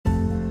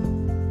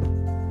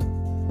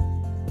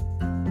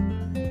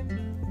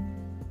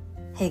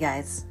Hey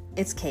guys,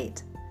 it's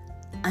Kate.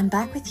 I'm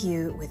back with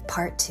you with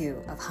part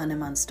 2 of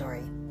Hanuman's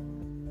story.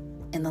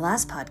 In the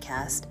last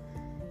podcast,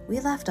 we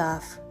left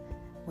off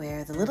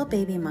where the little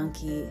baby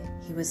monkey,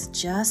 he was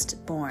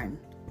just born,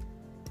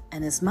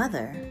 and his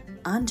mother,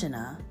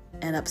 Anjana,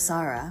 an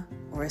Apsara,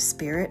 or a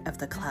spirit of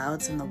the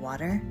clouds and the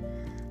water,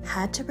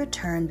 had to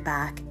return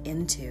back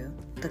into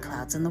the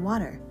clouds and the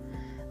water,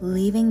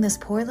 leaving this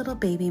poor little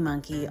baby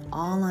monkey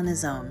all on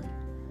his own.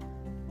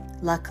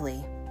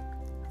 Luckily,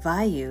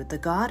 Vayu, the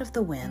god of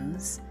the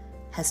winds,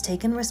 has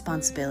taken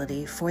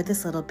responsibility for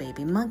this little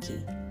baby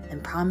monkey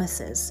and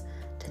promises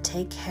to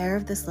take care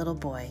of this little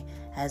boy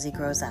as he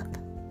grows up.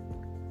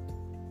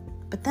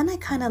 But then I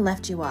kind of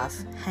left you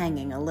off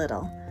hanging a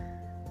little.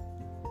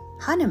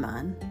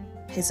 Hanuman,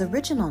 his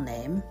original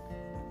name,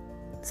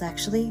 is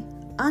actually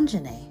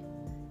Anjane,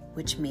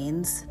 which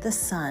means the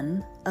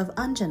son of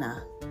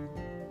Anjana.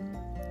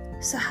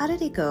 So how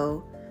did he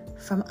go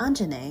from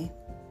Anjane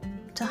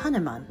to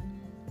Hanuman?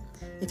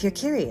 If you're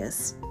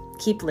curious,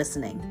 keep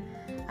listening.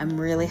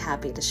 I'm really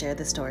happy to share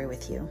the story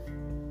with you.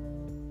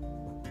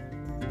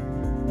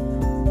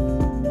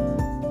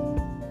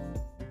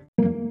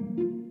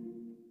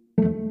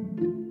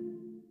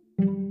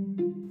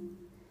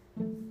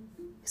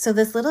 So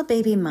this little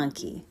baby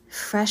monkey,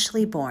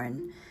 freshly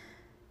born,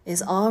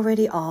 is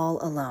already all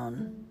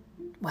alone.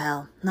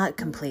 Well, not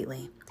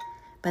completely,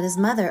 but his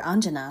mother,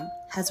 Anjana,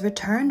 has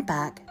returned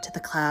back to the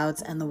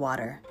clouds and the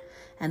water.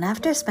 And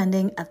after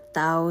spending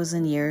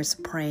 1,000 years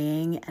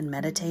praying and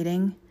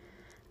meditating,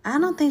 I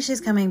don't think she's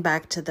coming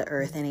back to the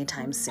earth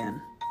anytime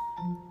soon.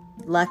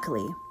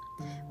 Luckily,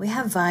 we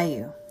have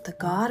Vayu, the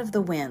god of the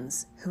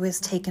winds, who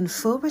has taken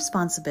full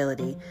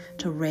responsibility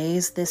to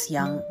raise this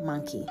young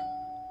monkey.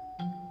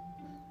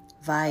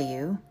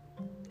 Vayu,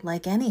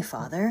 like any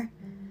father,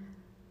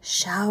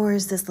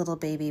 showers this little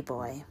baby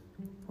boy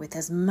with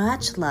as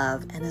much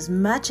love and as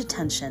much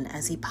attention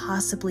as he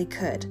possibly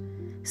could.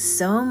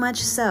 So much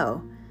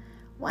so,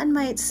 one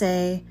might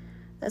say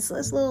that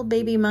this little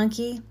baby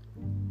monkey,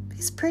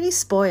 he's pretty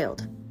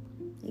spoiled.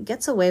 He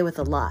gets away with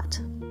a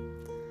lot.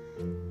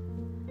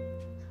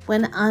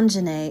 When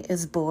Anjane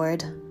is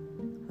bored,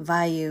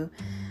 Vayu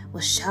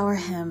will shower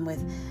him with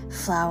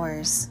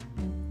flowers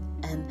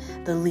and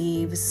the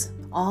leaves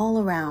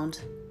all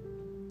around,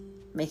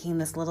 making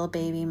this little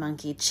baby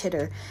monkey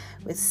chitter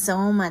with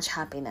so much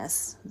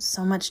happiness,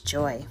 so much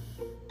joy.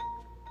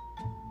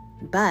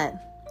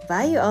 But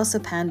Vayu also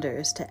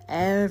panders to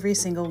every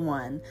single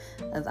one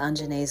of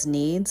Anjane's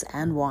needs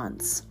and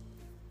wants.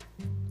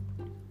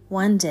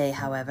 One day,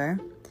 however,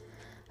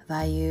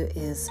 Vayu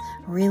is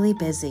really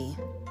busy.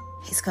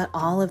 He's got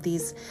all of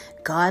these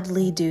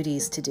godly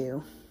duties to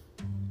do,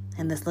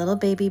 and this little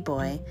baby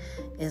boy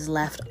is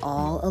left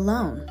all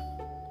alone.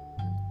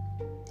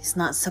 He's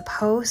not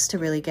supposed to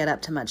really get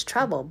up to much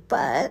trouble,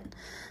 but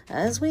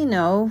as we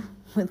know,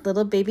 with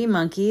little baby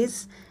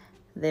monkeys,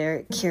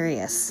 they're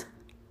curious.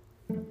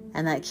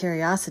 And that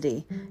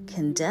curiosity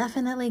can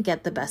definitely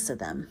get the best of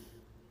them.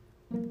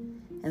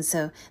 And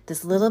so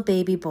this little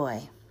baby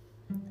boy,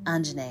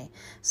 Anjane,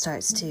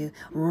 starts to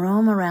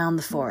roam around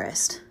the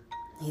forest.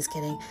 He's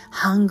getting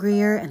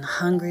hungrier and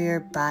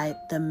hungrier by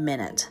the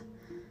minute.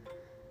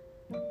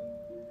 He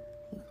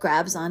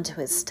grabs onto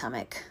his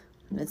stomach.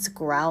 It's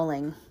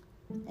growling.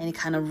 And he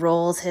kind of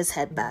rolls his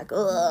head back.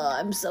 Oh,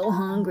 I'm so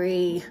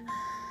hungry.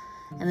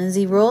 And as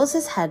he rolls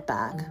his head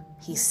back,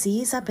 he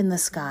sees up in the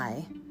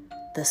sky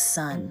the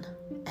sun,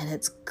 and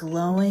it's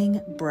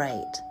glowing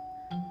bright.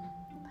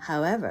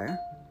 However,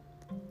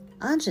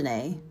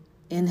 Anjane,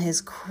 in his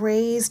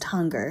crazed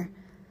hunger,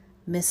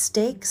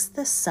 mistakes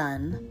the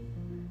sun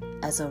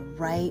as a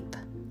ripe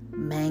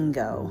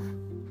mango.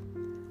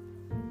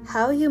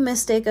 How you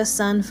mistake a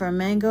sun for a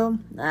mango,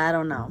 I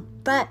don't know,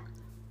 but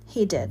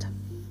he did.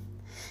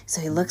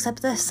 So he looks up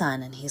at the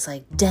sun and he's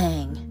like,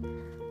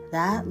 dang,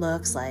 that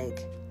looks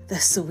like the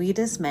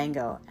sweetest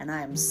mango, and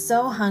I am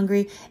so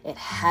hungry, it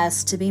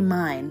has to be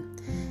mine.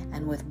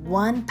 And with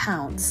one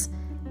pounce,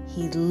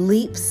 he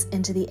leaps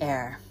into the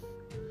air.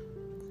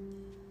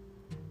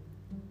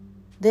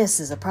 This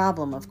is a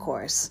problem, of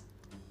course,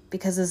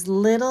 because this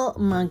little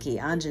monkey,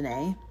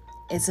 Anjane,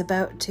 is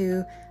about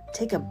to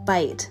take a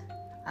bite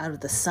out of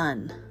the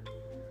sun.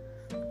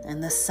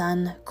 And the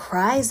sun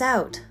cries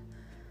out,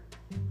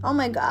 "Oh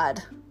my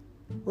God,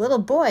 little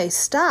boy,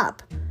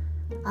 stop.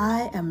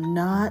 I am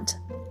not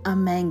a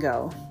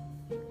mango."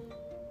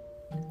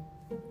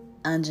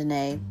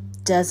 Anjane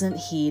doesn't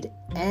heed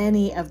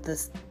any of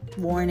the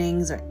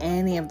warnings or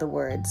any of the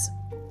words.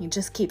 He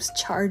just keeps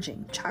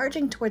charging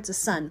towards the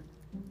sun.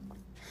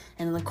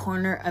 And in the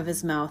corner of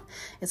his mouth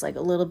is like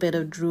a little bit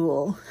of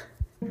drool.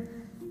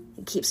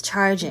 He keeps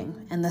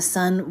charging, and the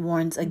sun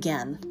warns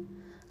again,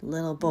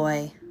 "Little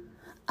boy,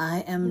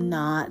 I am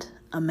not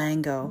a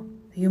mango.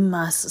 You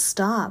must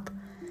stop."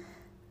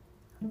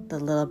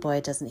 The little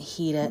boy doesn't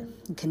heed it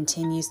and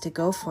continues to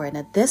go for it. And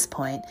at this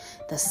point,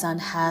 the sun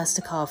has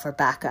to call for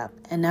backup.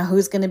 And now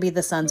who's going to be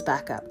the sun's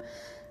backup?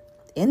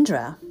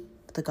 Indra,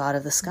 the god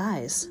of the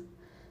skies.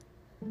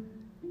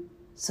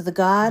 So the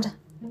god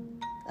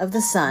of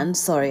the sun,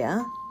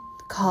 Surya,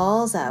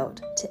 calls out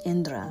to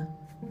Indra,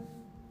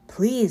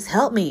 "Please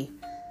help me.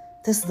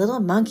 This little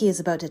monkey is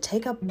about to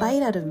take a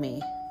bite out of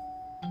me."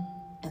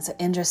 And so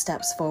Indra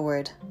steps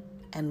forward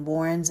and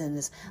warns in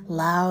his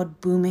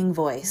loud, booming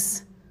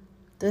voice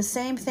the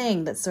same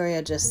thing that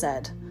Surya just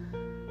said.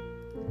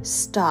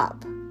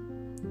 "Stop.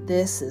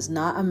 This is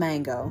not a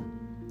mango.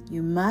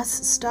 You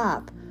must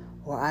stop,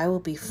 or I will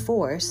be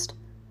forced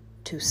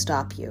to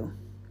stop you."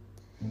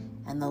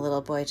 And the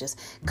little boy just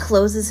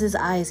closes his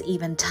eyes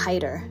even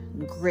tighter,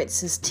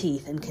 grits his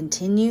teeth, and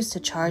continues to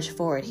charge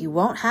forward. He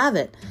won't have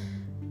it.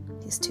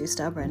 He's too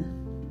stubborn.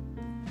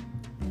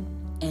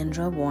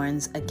 Indra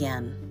warns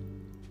again,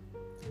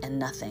 and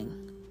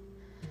nothing.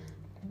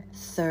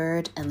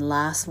 Third and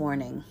last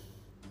warning.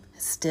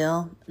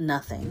 Still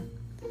nothing.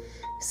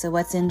 So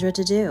what's Indra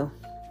to do?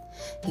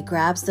 He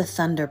grabs the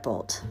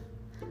thunderbolt.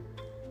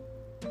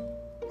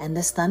 And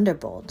this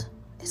thunderbolt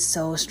is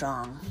so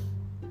strong.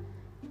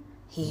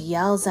 He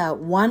yells out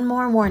one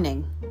more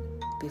warning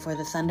before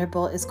the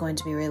thunderbolt is going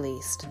to be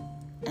released.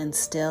 And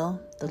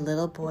still, the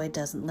little boy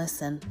doesn't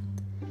listen.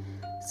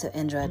 So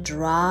Indra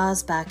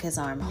draws back his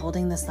arm,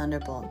 holding this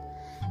thunderbolt,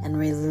 and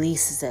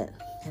releases it.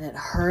 And it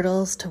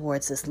hurtles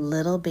towards this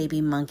little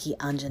baby monkey,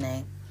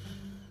 Anjane.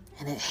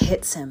 And it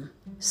hits him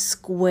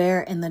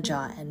square in the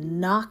jaw and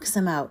knocks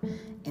him out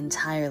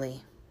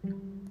entirely.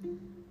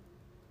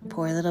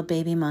 Poor little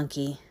baby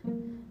monkey.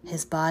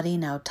 His body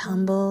now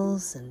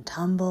tumbles and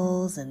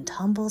tumbles and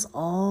tumbles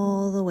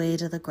all the way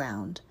to the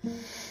ground.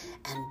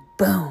 And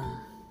boom!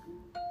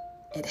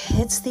 It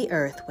hits the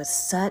earth with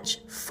such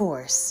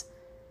force,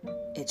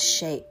 it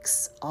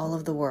shakes all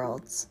of the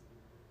worlds.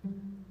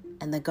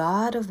 And the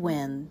god of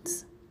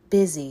winds,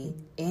 busy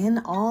in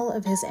all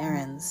of his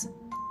errands,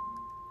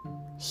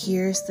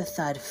 hears the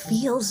thud,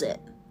 feels it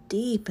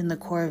deep in the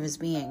core of his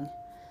being.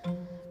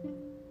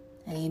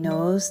 And he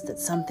knows that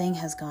something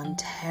has gone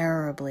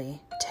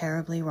terribly,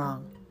 terribly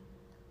wrong.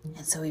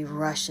 And so he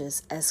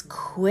rushes as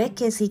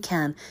quick as he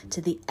can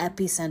to the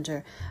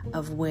epicenter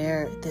of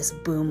where this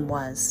boom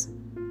was.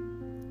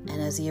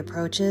 And as he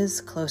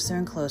approaches closer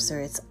and closer,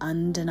 it's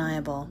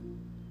undeniable.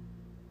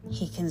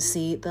 He can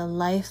see the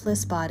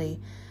lifeless body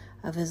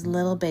of his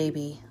little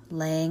baby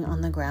laying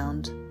on the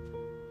ground.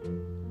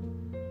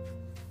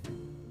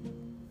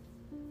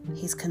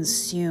 He's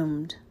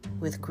consumed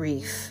with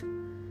grief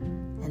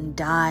and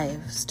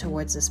dives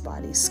towards this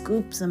body,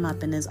 scoops him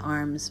up in his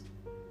arms,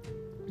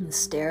 and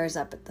stares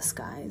up at the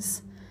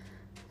skies.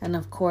 And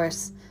of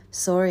course,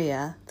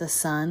 Surya, the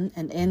sun,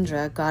 and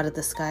Indra, god of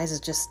the skies, is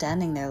just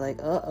standing there like,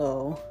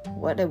 uh-oh,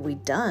 what have we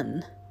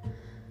done?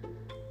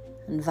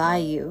 And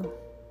Vayu,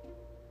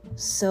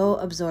 so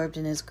absorbed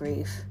in his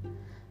grief,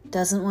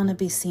 doesn't want to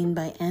be seen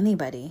by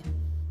anybody.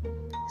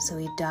 So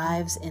he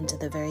dives into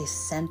the very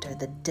center,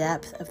 the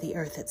depth of the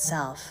earth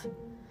itself.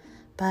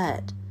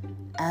 But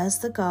as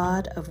the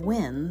god of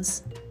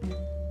winds,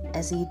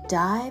 as he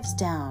dives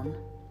down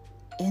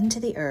into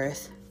the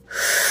earth,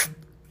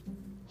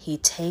 he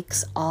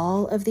takes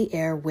all of the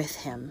air with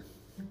him.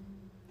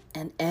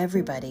 And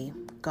everybody,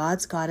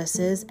 gods,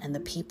 goddesses, and the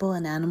people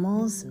and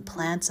animals and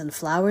plants and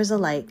flowers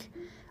alike,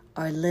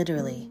 are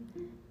literally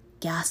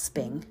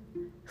gasping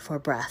for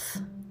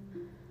breath.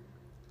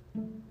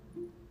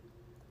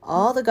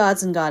 All the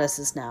gods and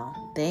goddesses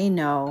now, they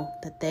know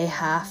that they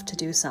have to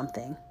do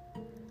something.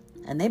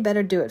 And they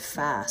better do it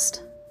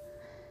fast.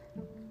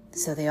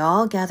 So they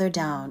all gather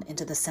down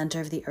into the center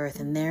of the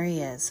earth, and there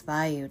he is,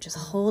 Vayu, just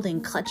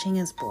clutching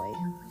his boy,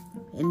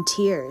 in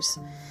tears.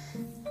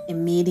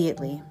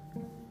 Immediately,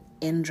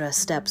 Indra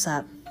steps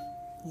up.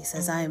 He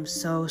says, "I am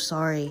so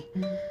sorry.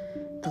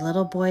 The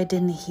little boy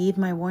didn't heed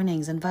my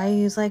warnings." And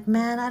Vayu's like,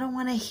 "Man, I don't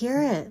want to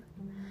hear it."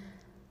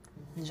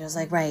 Indra's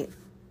like, "Right.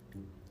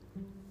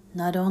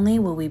 Not only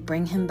will we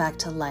bring him back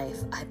to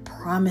life, I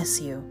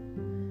promise you,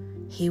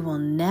 he will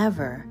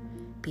never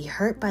be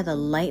hurt by the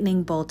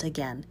lightning bolt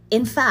again.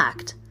 In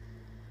fact,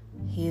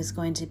 he is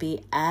going to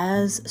be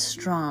as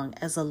strong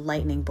as a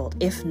lightning bolt,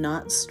 if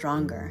not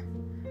stronger."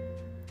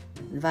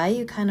 And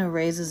Vayu kind of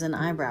raises an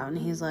eyebrow and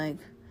he's like,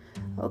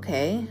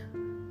 "Okay,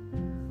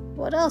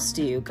 what else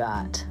do you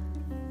got?"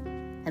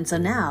 And so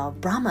now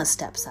Brahma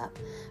steps up.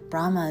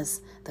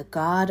 Brahma's the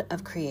god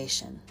of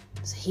creation.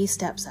 So he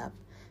steps up.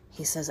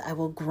 He says, "I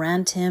will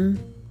grant him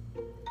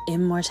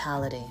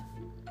immortality."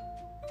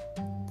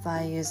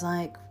 Vayu's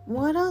like,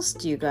 "What else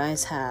do you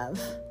guys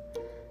have?"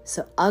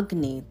 So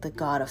Agni, the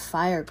god of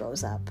fire,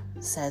 goes up,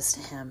 says to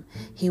him,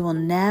 "He will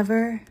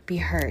never be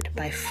hurt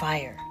by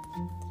fire."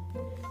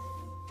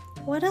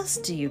 "What else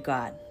do you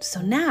got?"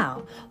 So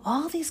now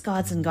all these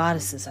gods and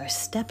goddesses are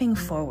stepping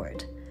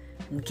forward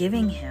and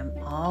giving him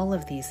all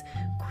of these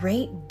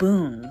great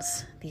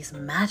boons, these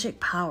magic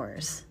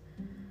powers.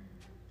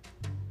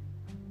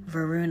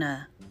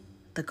 Varuna,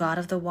 the god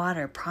of the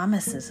water,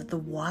 promises that the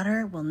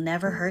water will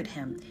never hurt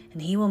him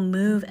and he will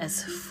move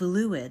as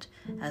fluid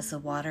as the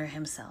water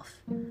himself.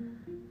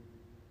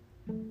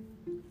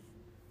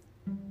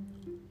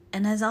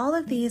 And as all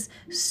of these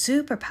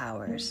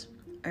superpowers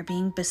are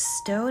being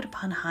bestowed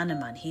upon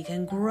Hanuman. He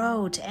can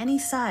grow to any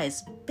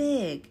size,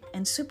 big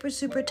and super,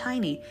 super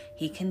tiny.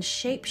 He can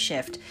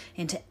shapeshift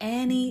into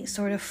any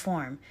sort of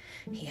form.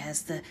 He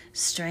has the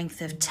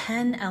strength of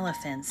 10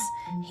 elephants.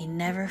 He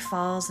never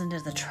falls into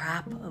the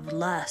trap of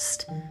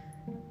lust.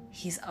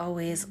 He's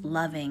always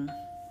loving,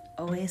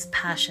 always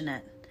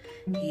passionate.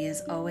 He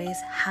is always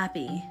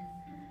happy.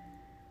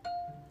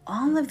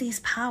 All of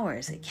these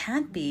powers, it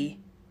can't be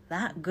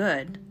that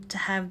good to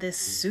have this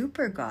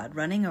super god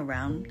running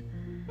around.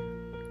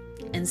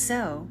 And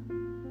so,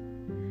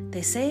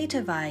 they say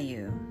to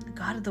Vayu, the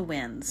god of the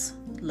winds,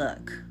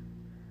 look,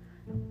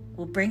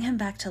 we'll bring him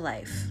back to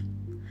life.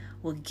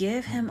 We'll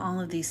give him all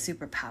of these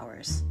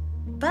superpowers.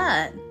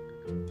 But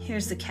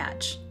here's the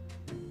catch.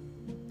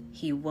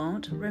 He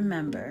won't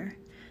remember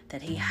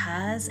that he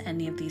has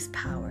any of these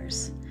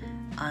powers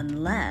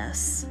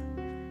unless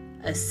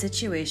a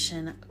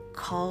situation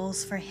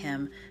calls for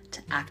him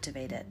to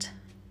activate it.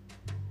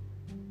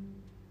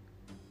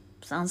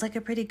 Sounds like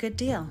a pretty good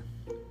deal.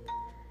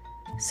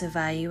 So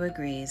Vayu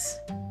agrees,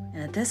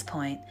 and at this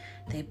point,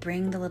 they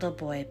bring the little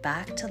boy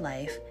back to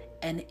life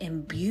and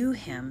imbue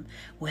him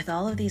with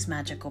all of these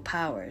magical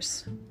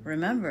powers,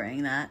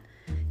 remembering that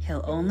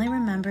he'll only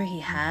remember he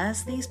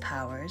has these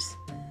powers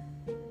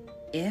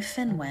if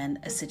and when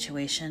a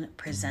situation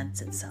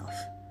presents itself.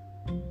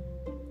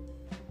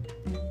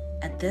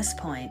 At this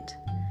point,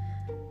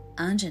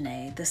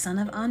 Anjaneya, the son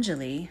of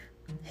Anjali,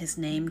 his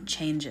name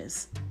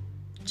changes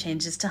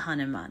to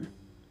Hanuman.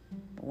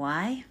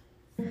 Why?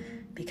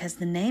 Because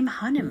the name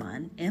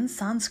Hanuman in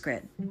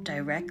Sanskrit,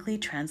 directly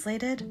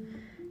translated,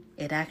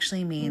 it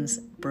actually means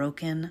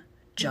broken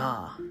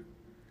jaw,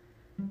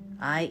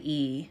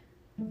 i.e.,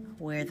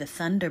 where the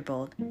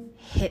thunderbolt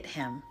hit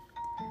him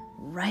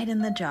right in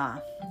the jaw,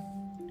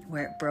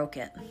 where it broke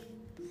it.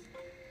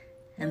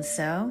 And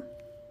so,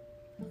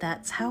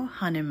 that's how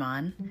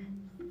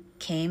Hanuman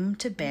came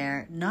to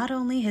bear not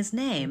only his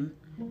name,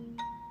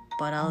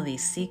 but all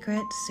these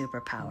secret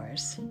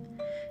superpowers.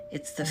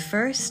 It's the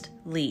first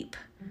leap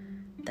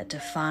that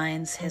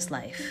defines his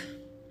life.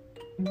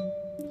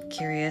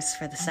 Curious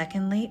for the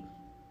second leap?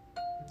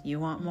 You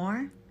want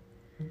more?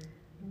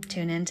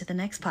 Tune in to the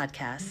next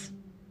podcast.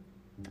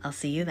 I'll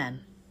see you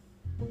then.